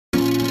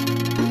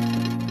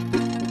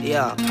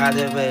Yeah,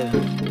 Project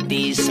baby.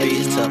 These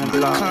streets took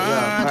my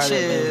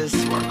conscience.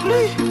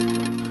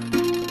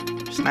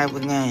 Sniper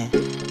gang.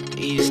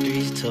 These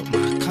streets took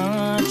my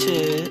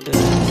conscience.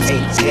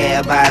 Hey,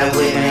 everybody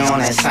with me on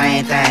that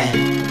same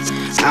thing.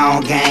 I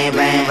don't gang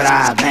bang, but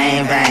I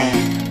bang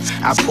bang.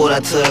 I pulled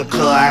up to the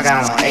club, I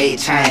got on 8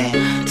 chain.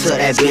 Took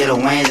that bit of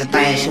wings and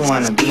things, she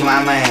wanna be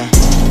my man.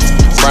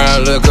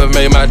 Brown liquor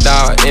made my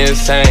dog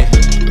insane.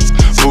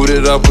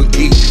 Booted up with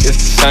geek,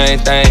 it's the same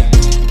thing.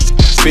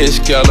 Fish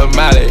killer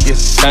Molly, it's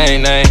the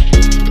same name.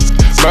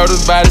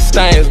 Murders by the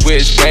stains,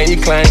 which gang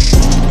you claim?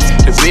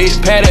 The bitch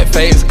pat that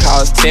face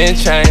cost 10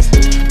 chains.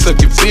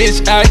 Took your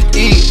bitch out to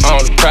eat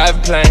on the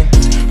private plane.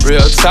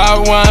 Real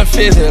talk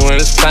 150 when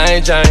it's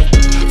plain Jane.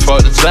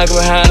 Fuck the jack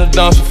behind the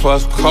dumpster for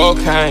some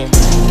cocaine.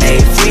 Hey,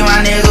 free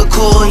my nigga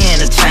cool, he in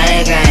the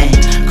chain gang.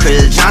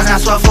 Chris Johnson, I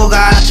swear for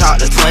God, I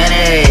dropped the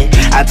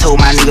 28. I told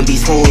my nigga be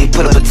smooth, he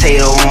put a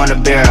potato on the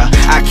barrel.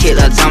 I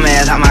kicked a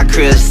dumbass out my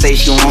crib, say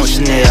she want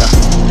Chanel.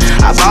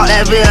 I bought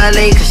that bill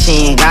late cause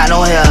she ain't got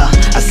no hair.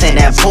 I sent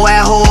that poor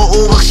ass whole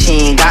Uber,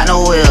 she ain't got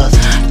no wheels.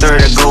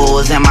 30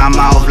 goals in my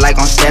mouth like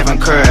I'm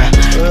Stephen Curry.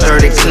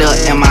 30 clip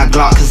in my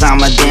Glock cause I'm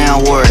a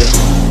damn worry.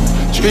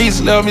 Streets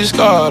left me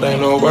scarred,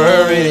 ain't no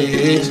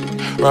worries.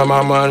 Run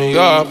my money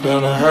up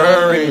in a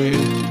hurry.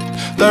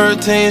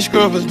 13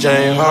 scribbles,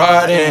 Jane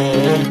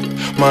Harden.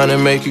 Money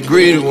make you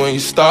greedy when you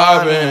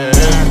starving.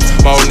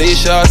 Money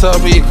shots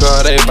up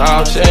because they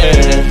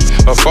vouching.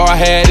 Before I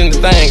had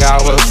anything, I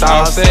was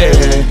saucy.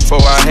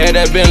 Before I had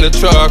that Bentley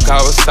truck, I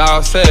was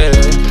saucy.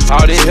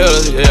 All these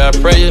hitters, yeah, I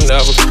pray you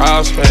never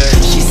cross me.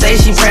 She say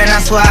she pregnant,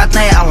 that's what I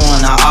think I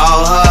wanna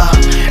all her.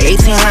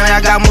 1800, I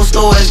got more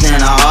stories than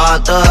an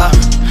author.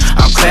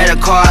 I'm credit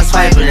card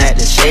swiping at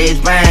the Chase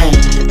Bank.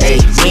 Hey,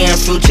 me and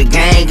Future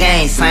gang,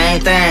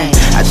 same thing.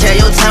 I check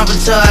your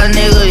temperature,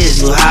 nigga,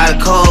 is you hot or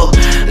cold?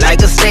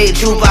 Like a state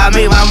trooper, I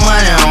make my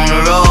money on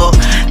the road.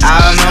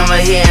 I remember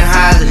hearing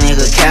highs, a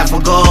nigga cap for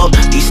gold.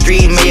 These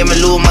streets made me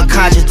lose my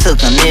conscience, took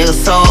a nigga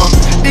soul.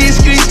 These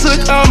streets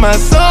took all my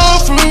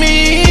soul from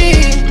me.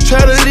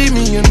 Try to leave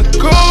me in the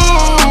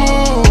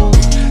cold.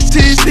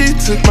 TC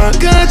took my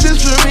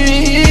conscience from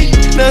me.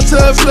 Now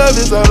tough love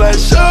is all I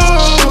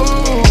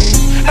show.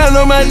 I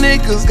know my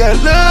niggas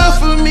got love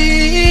for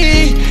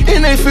me,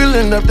 and they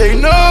filling up they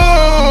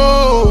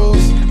nose.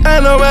 I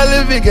know my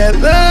Livy got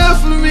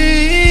love for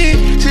me,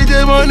 she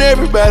just want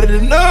everybody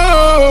to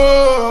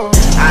know.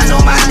 I know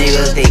my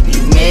niggas, they be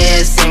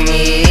missing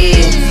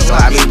me, so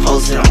I be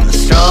posted on the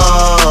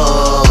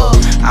stroll.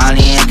 I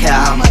don't even care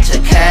how much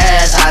of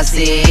cash I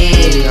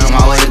see,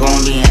 I'm always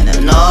gonna be in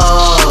the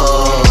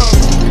know.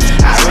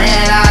 I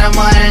ran out of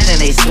money, then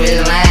they switch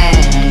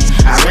lane.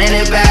 I ran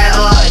it back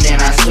up,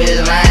 then I switch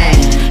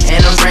lane. In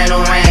a brand new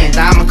range,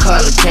 diamond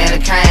color candy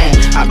cane.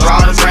 I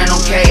brought a brand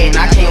new cane,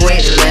 I can't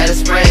wait to let it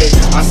spray.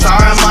 I'm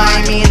sorry, ma,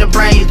 I mean to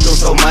bring you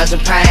through so much of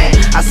pain.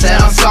 I said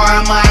I'm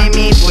sorry, ma, I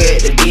mean for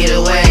it to get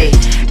away.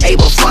 Hey,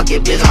 but fuck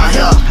it, bitch, I'm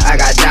here, I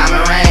got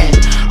diamond range.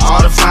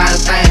 All the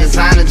finest things,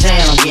 designer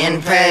jam, I'm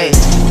getting paid.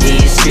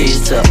 These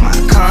streets took my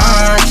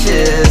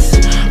conscience.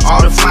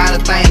 All the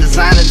finest things,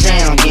 designer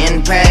jam, I'm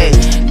getting paid.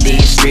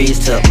 These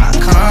streets took my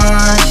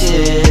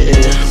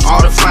conscience.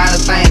 All the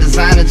finest things,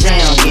 designer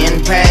jam, I'm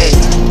getting paid.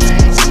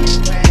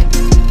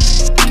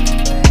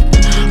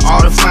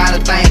 All the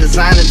finest things,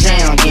 designer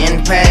jam, I'm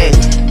getting paid.